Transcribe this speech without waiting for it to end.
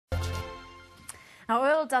Now,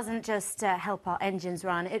 oil doesn't just help our engines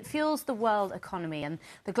run, it fuels the world economy. And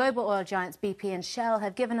the global oil giants BP and Shell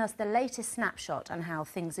have given us the latest snapshot on how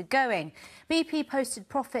things are going. BP posted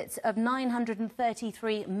profits of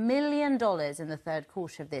 $933 million in the third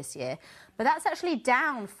quarter of this year, but that's actually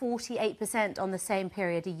down 48% on the same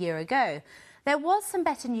period a year ago. There was some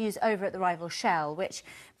better news over at the rival Shell, which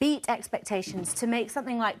beat expectations to make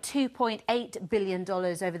something like $2.8 billion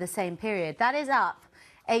over the same period. That is up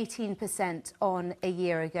 18% on a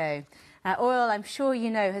year ago. Oil, I'm sure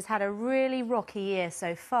you know, has had a really rocky year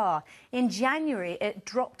so far. In January, it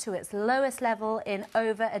dropped to its lowest level in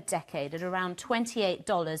over a decade at around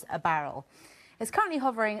 $28 a barrel. It's currently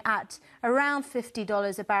hovering at around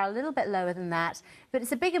 $50 a barrel, a little bit lower than that. But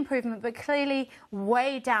it's a big improvement, but clearly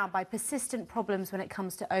weighed down by persistent problems when it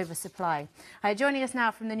comes to oversupply. Joining us now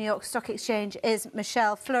from the New York Stock Exchange is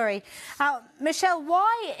Michelle Fleury. Michelle,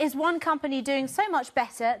 why is one company doing so much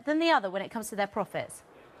better than the other when it comes to their profits?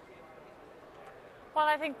 Well,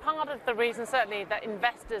 I think part of the reason, certainly, that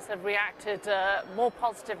investors have reacted more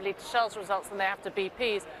positively to Shell's results than they have to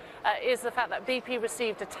BP's is the fact that BP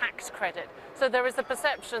received a tax credit. So there is a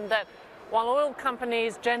perception that while oil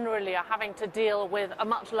companies generally are having to deal with a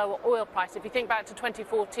much lower oil price, if you think back to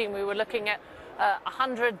 2014, we were looking at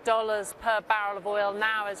 $100 per barrel of oil.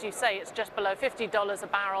 Now, as you say, it's just below $50 a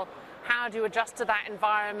barrel. How do you adjust to that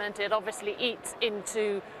environment? It obviously eats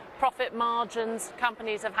into profit margins.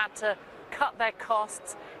 Companies have had to cut their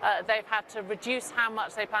costs. They've had to reduce how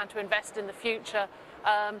much they plan to invest in the future.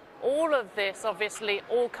 All of this, obviously,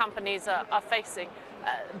 all companies are facing.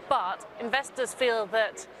 But investors feel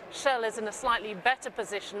that Shell is in a slightly better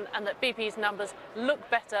position and that BP's numbers look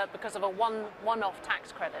better because of a one-off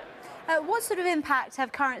tax credit. What sort of impact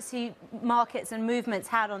have currency markets and movements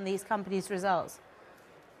had on these companies' results?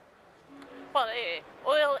 Well,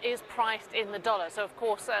 oil is priced in the dollar, so of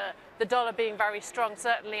course the dollar being very strong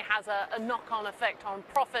certainly has a knock-on effect on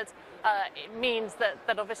profits. It means that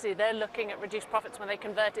obviously they're looking at reduced profits when they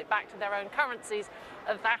convert it back to their own currencies.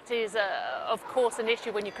 That is, of course, an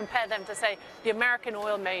issue when you compare them to, say, the American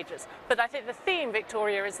oil majors. But I think the theme,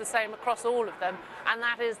 Victoria, is the same across all of them, and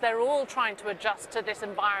that is they're all trying to adjust to this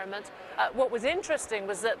environment. What was interesting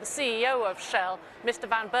was that the CEO of Shell, Mr.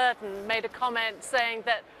 Van Beurden, made a comment saying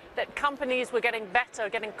that companies were getting better,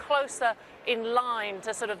 getting closer in line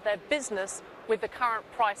to sort of their business with the current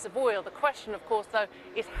price of oil. The question, of course, though,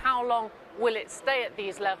 is how long will it stay at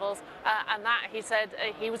these levels? And that, he said,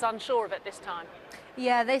 he was unsure of at this time.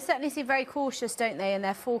 Yeah, they certainly seem very cautious, don't they, in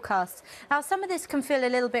their forecasts. Now, some of this can feel a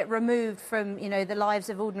little bit removed from, you know, the lives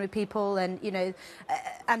of ordinary people and, you know,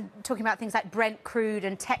 and talking about things like Brent Crude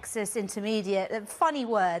and Texas Intermediate, funny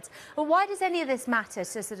words. But why does any of this matter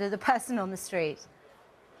to sort of the person on the street?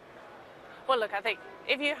 Well, look, I think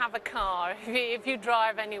if you have a car, if you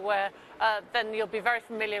drive anywhere, then you'll be very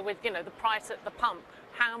familiar with, you know, the price at the pump,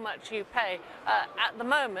 how much you pay. At the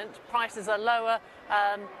moment, prices are lower,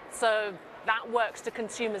 so that works to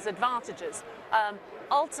consumers' advantages.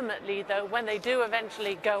 Ultimately, though, when they do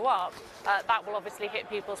eventually go up, that will obviously hit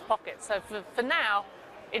people's pockets. So for now,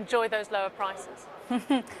 enjoy those lower prices.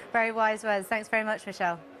 Very wise words. Thanks very much,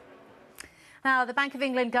 Michelle. Now, the Bank of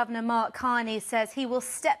England Governor Mark Carney says he will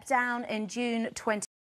step down in June 2020.